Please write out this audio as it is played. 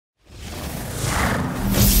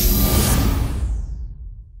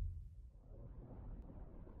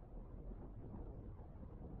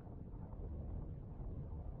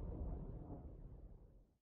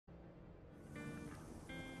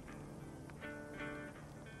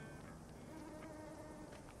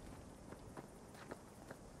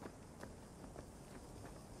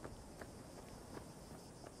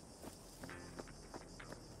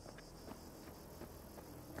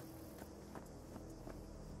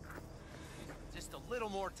little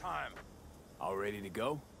more time. All ready to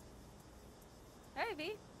go? Hey,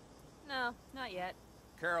 V. No, not yet.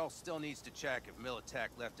 Carol still needs to check if Militech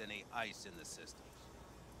left any ice in the systems.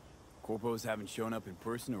 Corpos haven't shown up in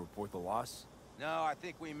person to report the loss? No, I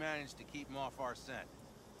think we managed to keep them off our scent.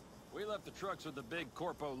 We left the trucks with the big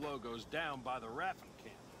Corpo logos down by the raffin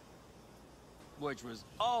camp. Which was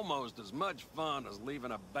almost as much fun as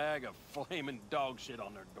leaving a bag of flaming dog shit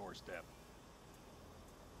on their doorstep.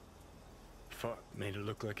 Fuck, made it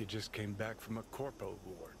look like it just came back from a Corpo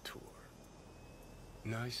War tour.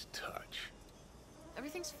 Nice touch.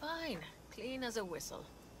 Everything's fine. Clean as a whistle.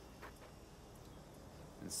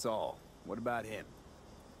 And Saul, what about him?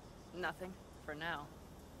 Nothing, for now.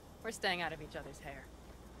 We're staying out of each other's hair.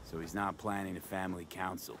 So he's not planning a family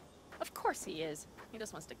council? Of course he is. He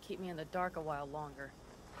just wants to keep me in the dark a while longer.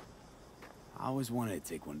 I always wanted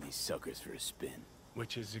to take one of these suckers for a spin.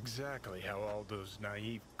 Which is exactly how all those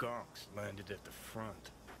naive gonks landed at the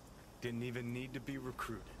front. Didn't even need to be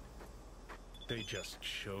recruited. They just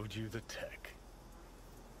showed you the tech.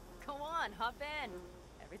 Go on, hop in.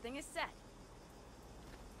 Everything is set.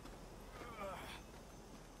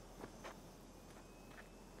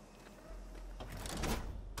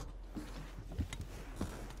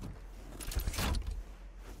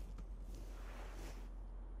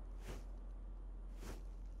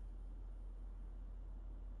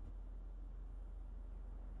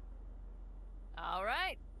 All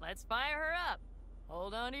right, let's fire her up.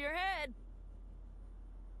 Hold on to your head.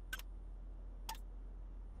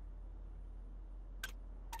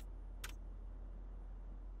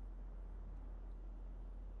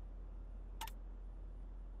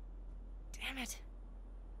 Damn it.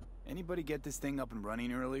 Anybody get this thing up and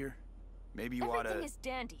running earlier? Maybe you oughta... Everything is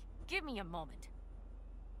dandy. Give me a moment.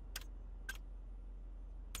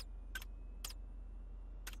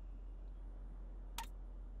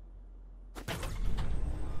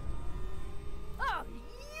 Oh,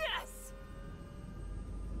 yes!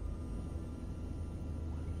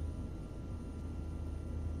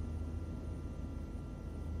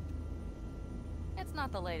 It's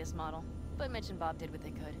not the latest model, but Mitch and Bob did what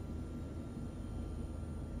they could.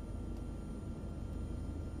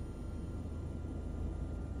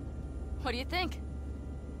 What do you think?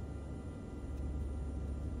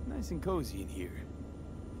 Nice and cozy in here.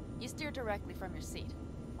 You steer directly from your seat.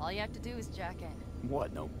 All you have to do is jack in.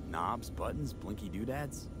 What, no knobs, buttons, blinky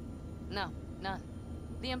doodads? No, none.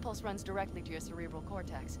 The impulse runs directly to your cerebral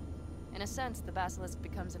cortex. In a sense, the basilisk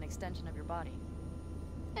becomes an extension of your body.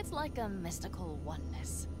 It's like a mystical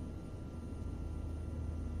oneness.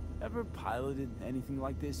 Ever piloted anything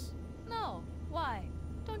like this? No, why?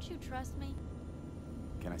 Don't you trust me?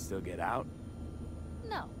 Can I still get out?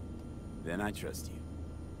 No. Then I trust you.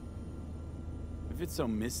 If it's so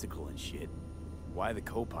mystical and shit, why the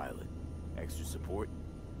co-pilot? Extra support?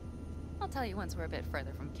 I'll tell you once we're a bit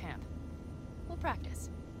further from camp. We'll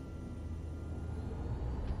practice.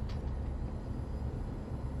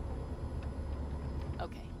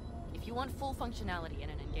 Okay, if you want full functionality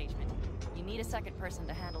in an engagement, you need a second person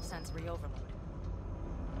to handle sensory overload.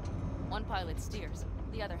 One pilot steers,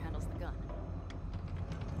 the other handles the gun.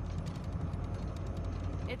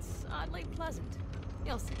 It's oddly pleasant.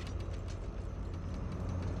 You'll see.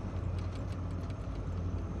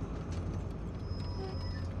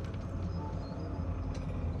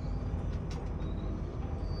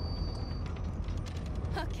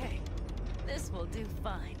 Okay, this will do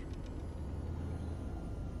fine.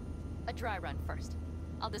 A dry run first.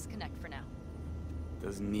 I'll disconnect for now.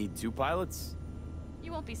 Doesn't need two pilots?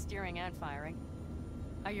 You won't be steering and firing.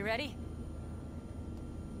 Are you ready?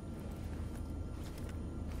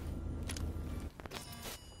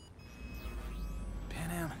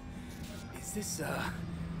 Is this,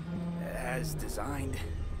 as designed?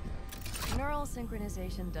 Neural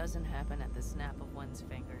synchronization doesn't happen at the snap of one's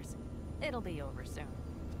fingers. It'll be over soon.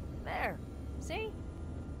 There. See?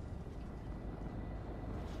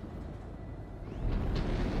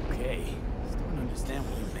 Okay. Still don't understand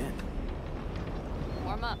what you meant.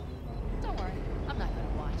 Warm up. Don't worry. I'm not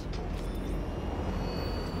gonna watch.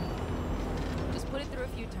 Just put it through a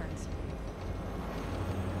few turns.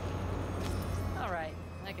 All right.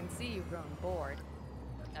 I can see you've grown bored.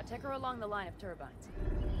 Now take her along the line of turbines.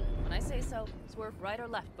 When I say so, swerve right or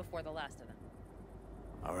left before the last of them.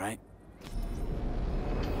 All right.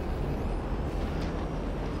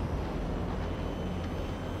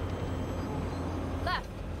 Left.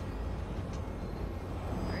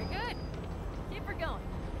 Very good. Keep her going.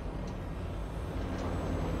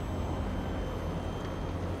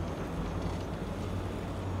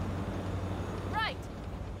 Right.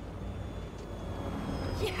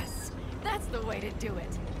 Yes, that's the way to do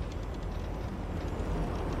it.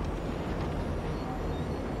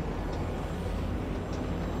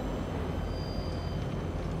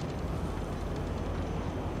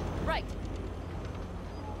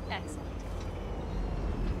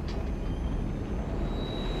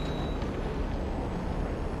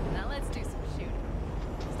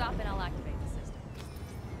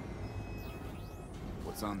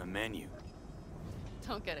 what's on the menu.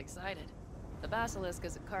 Don't get excited. The Basilisk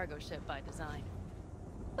is a cargo ship by design.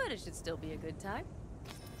 But it should still be a good time.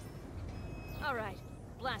 All right,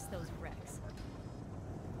 blast those wrecks.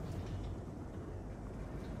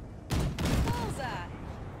 Bullseye!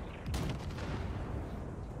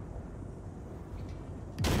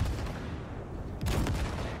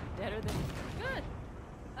 Better than... Good.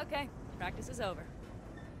 Okay, practice is over.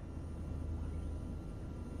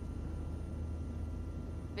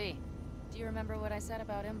 V, do you remember what I said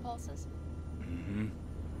about impulses? Mm-hmm.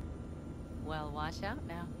 Well, watch out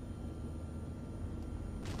now.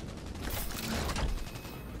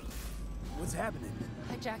 What's happening?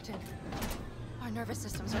 Hijacked it. Our nervous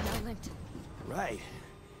systems are now linked. Right.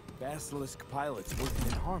 Basilisk pilots working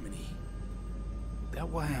in harmony. That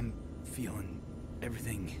why I'm feeling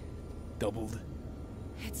everything doubled?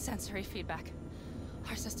 It's sensory feedback.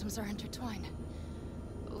 Our systems are intertwined.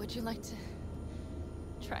 Would you like to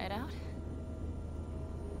try it out?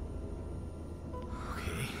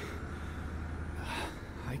 Okay.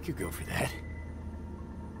 I could go for that.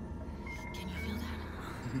 Can you feel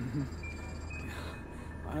that?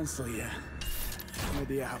 Honestly, no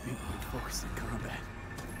idea how people can focus in combat.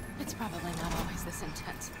 It's probably not always this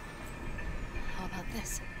intense. How about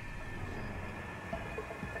this?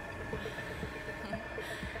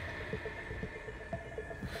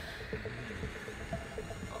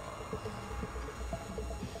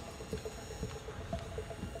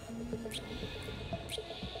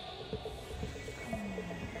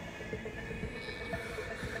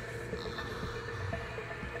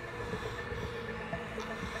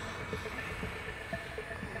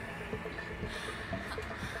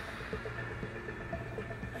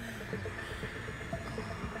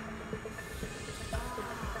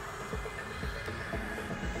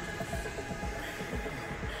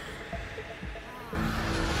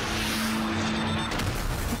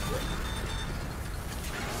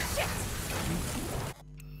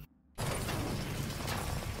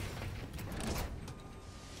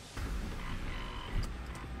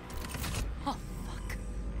 Oh, fuck.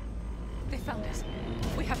 They found us.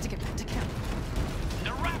 We have to get back to camp.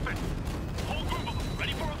 They're rapid! Whole group of them,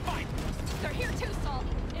 ready for a fight! They're here too, Saul.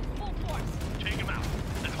 In full force. Take them out,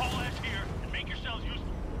 then haul ass here and make yourselves useful.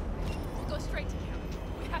 We'll go straight to camp.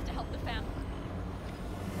 We have to help the family.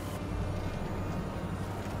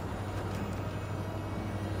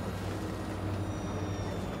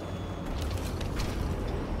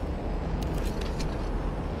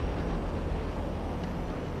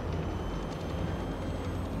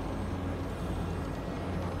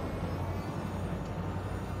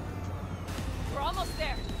 We're almost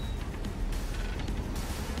there.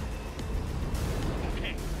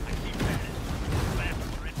 Okay, I see that.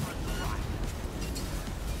 Bastards are in for a surprise.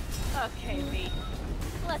 Okay, V.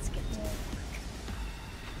 Let's get to it.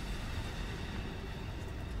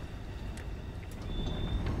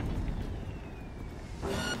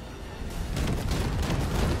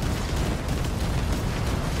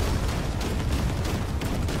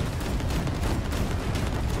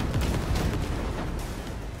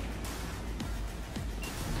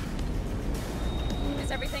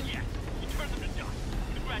 Is everything? Yes, you turned them to dust.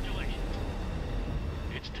 Congratulations.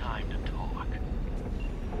 It's time to talk.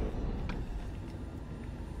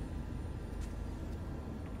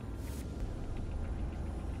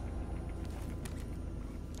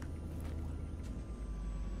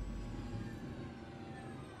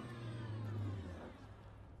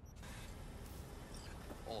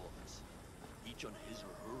 All of us, each on his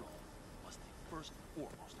or her own, must think first and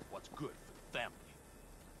foremost of what's good for the family.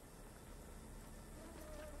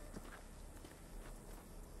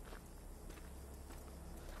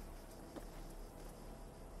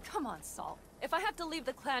 Come on, Saul. If I have to leave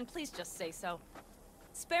the clan, please just say so.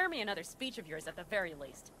 Spare me another speech of yours at the very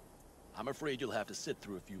least. I'm afraid you'll have to sit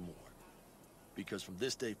through a few more. Because from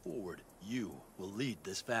this day forward, you will lead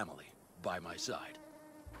this family by my side.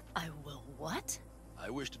 I will what?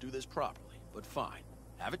 I wish to do this properly, but fine.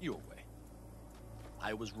 Have it your way.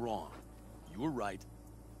 I was wrong. You were right.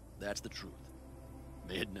 That's the truth.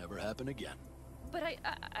 May it never happen again. But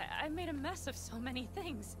I made a mess of so many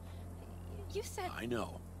things. You said... I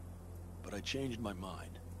know. But I changed my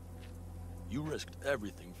mind. You risked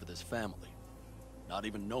everything for this family. Not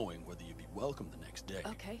even knowing whether you'd be welcome the next day.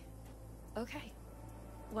 Okay. Okay.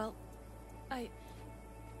 Well,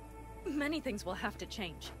 many things will have to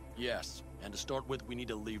change. Yes, and to start with, we need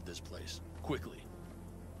to leave this place. Quickly.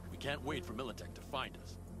 We can't wait for Militech to find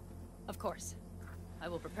us. Of course. I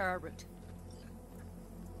will prepare our route.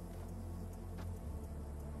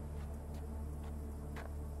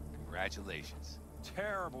 Congratulations.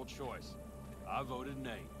 Terrible choice. I voted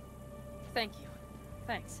nay. Thank you.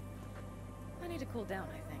 Thanks. I need to cool down,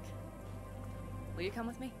 I think. Will you come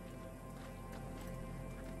with me?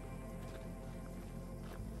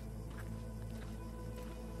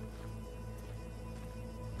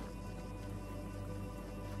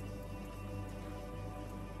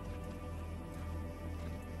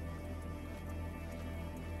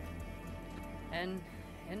 An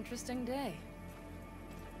interesting day.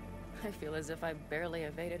 I feel as if I barely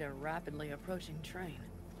evaded a rapidly approaching train.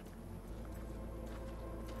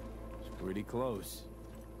 It's pretty close.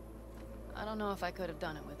 I don't know if I could have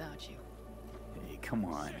done it without you. Hey, come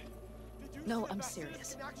on. No, I'm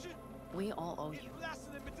serious. We all owe you.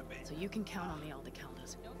 So you can count on the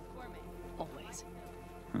Aldecaldos. Always.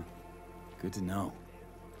 Good to know.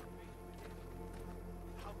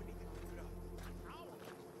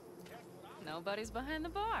 Nobody's behind the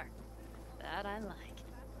bar. That I like.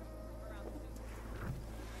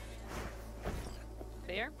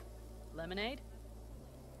 Beer? Lemonade?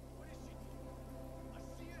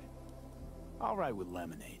 All right with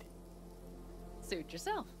lemonade. Suit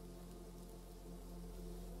yourself.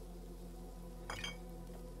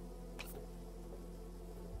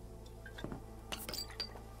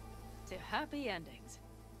 To happy endings.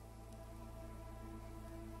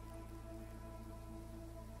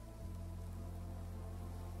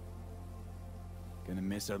 Gonna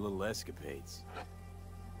miss our little escapades.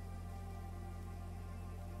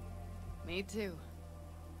 Me too.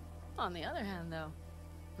 On the other hand, though,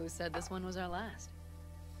 who said this one was our last?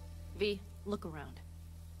 V, look around.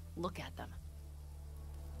 Look at them.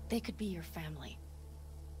 They could be your family.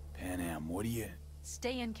 Panam, what do you...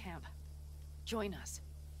 Stay in camp. Join us.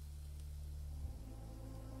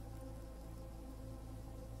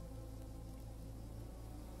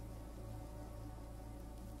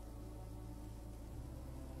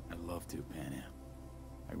 I'd love to, Panam.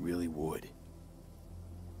 I really would.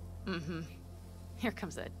 Mm-hmm. Here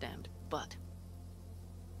comes that damned butt.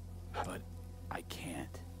 But I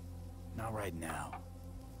can't. Not right now.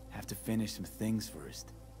 Have to finish some things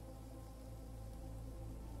first.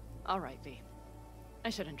 All right, V. I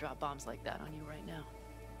shouldn't drop bombs like that on you right now.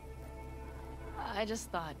 I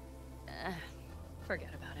just thought...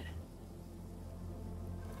 forget about it.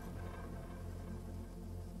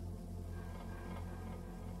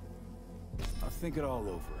 I'll think it all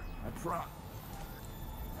over. I promise.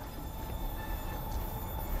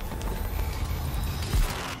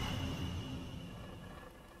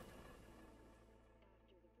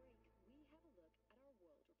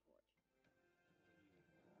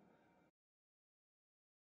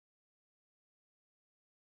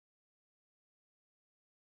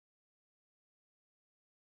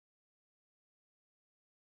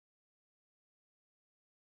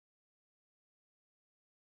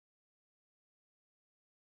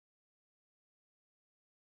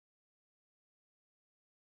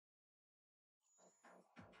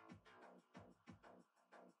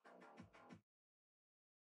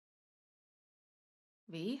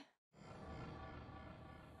 V?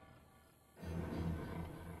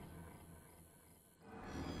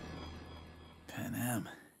 Panam.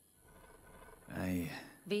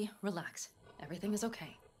 V, relax. Everything is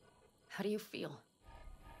okay. How do you feel?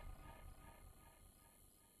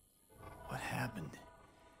 What happened?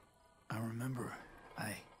 I remember,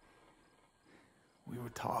 we were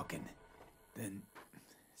talking, then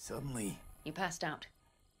suddenly... You passed out.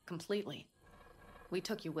 Completely. We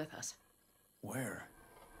took you with us. Where?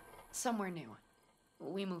 Somewhere new.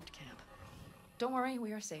 We moved camp. Don't worry,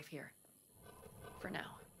 we are safe here. For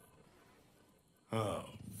now. Oh,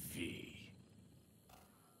 V.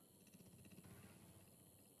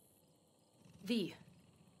 V,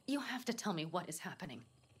 you have to tell me what is happening.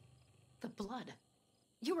 The blood.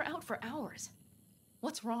 You were out for hours.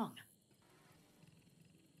 What's wrong?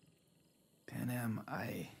 Panam,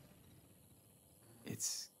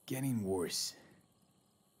 it's getting worse.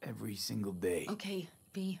 Every single day. Okay,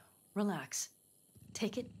 V, relax.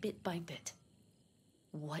 Take it bit by bit.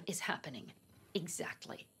 What is happening?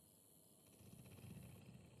 Exactly.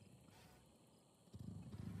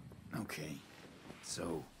 Okay,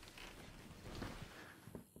 so...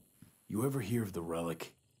 You ever hear of the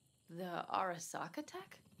relic? The Arasaka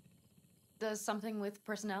tech? Does something with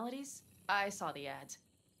personalities? I saw the ads.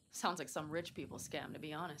 Sounds like some rich people scam, to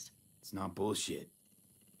be honest. It's not bullshit.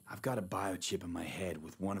 I've got a biochip in my head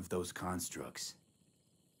with one of those constructs.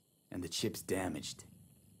 And the chip's damaged.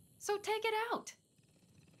 So take it out!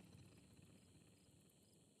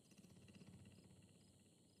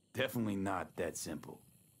 Definitely not that simple.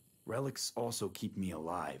 Relics also keep me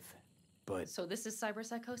alive, but... So this is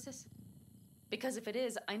cyberpsychosis? Because if it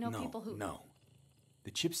is, I know people who... No.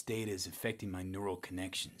 The chip's data is affecting my neural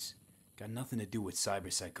connections. Got nothing to do with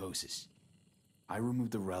cyberpsychosis. I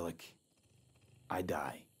remove the relic, I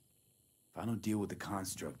die. If I don't deal with the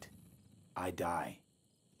construct, I die.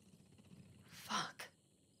 Fuck.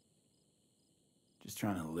 Just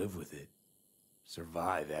trying to live with it.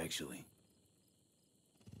 Survive, actually.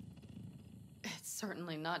 It's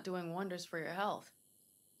certainly not doing wonders for your health.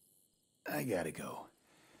 I gotta go.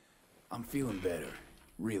 I'm feeling better,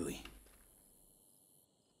 really.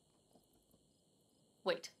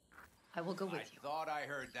 Wait. I will go with you. I thought I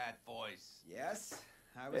heard that voice. Yes,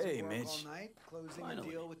 I was Hey, at work Mitch. all night, closing Finally.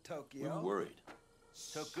 a deal with We Tokyo. were worried.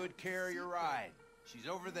 Took good care of your ride. She's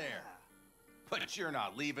over there. But you're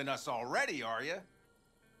not leaving us already, are you?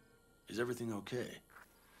 Is everything okay?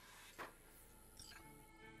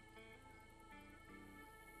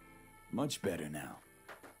 Much better now.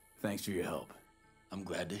 Thanks for your help. I'm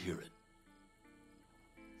glad to hear it.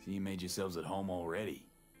 See, you made yourselves at home already.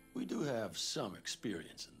 We do have some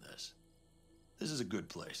experience in this. This is a good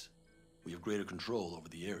place. We have greater control over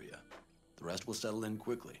the area. The rest will settle in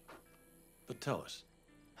quickly. But tell us,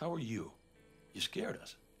 how are you? You scared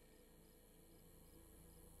us.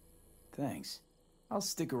 Thanks. I'll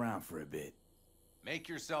stick around for a bit. Make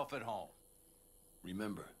yourself at home.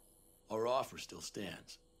 Remember, our offer still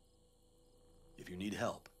stands. If you need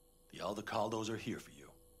help, the Aldecaldos are here for you.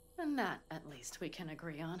 And that, at least, we can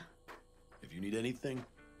agree on. If you need anything,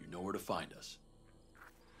 you know where to find us.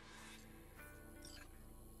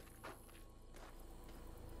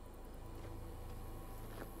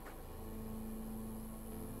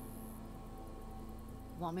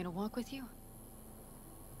 Want me to walk with you?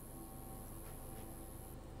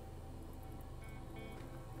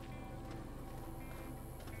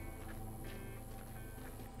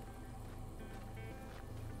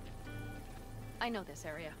 I know this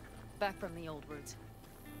area. Back from the old roots.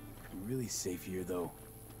 You really safe here, though?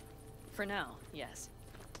 For now, yes.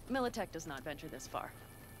 Militech does not venture this far.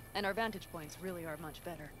 And our vantage points really are much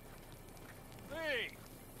better. Hey,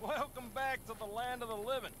 welcome back to the land of the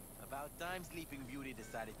living. About time Sleeping Beauty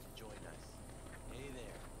decided to join us. Hey there.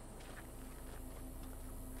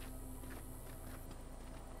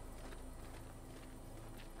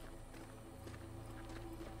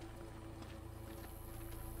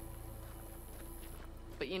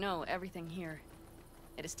 But you know, everything here,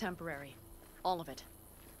 it is temporary. All of it.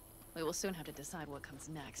 We will soon have to decide what comes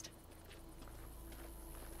next.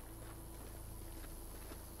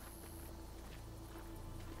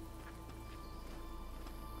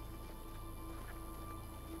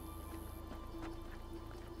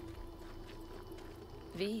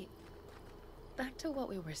 V, back to what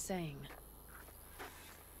we were saying.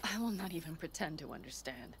 I will not even pretend to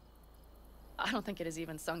understand. I don't think it has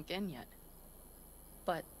even sunk in yet.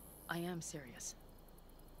 But I am serious.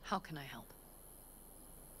 How can I help?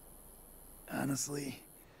 Honestly,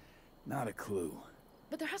 not a clue.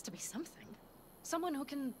 But there has to be something. Someone who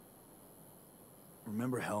can...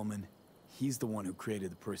 Remember Hellman? He's the one who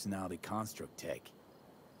created the personality construct tech.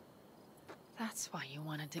 That's why you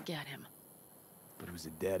wanted to get him. But it was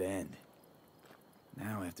a dead end.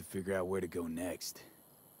 Now I have to figure out where to go next.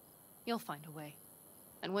 You'll find a way.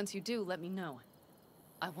 And once you do, let me know.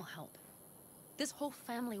 I will help. This whole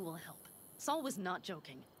family will help. Saul was not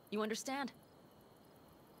joking. You understand?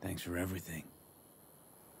 Thanks for everything.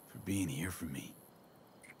 For being here for me.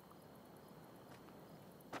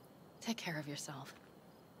 Take care of yourself.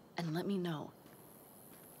 And let me know.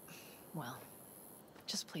 Well,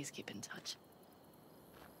 just please keep in touch.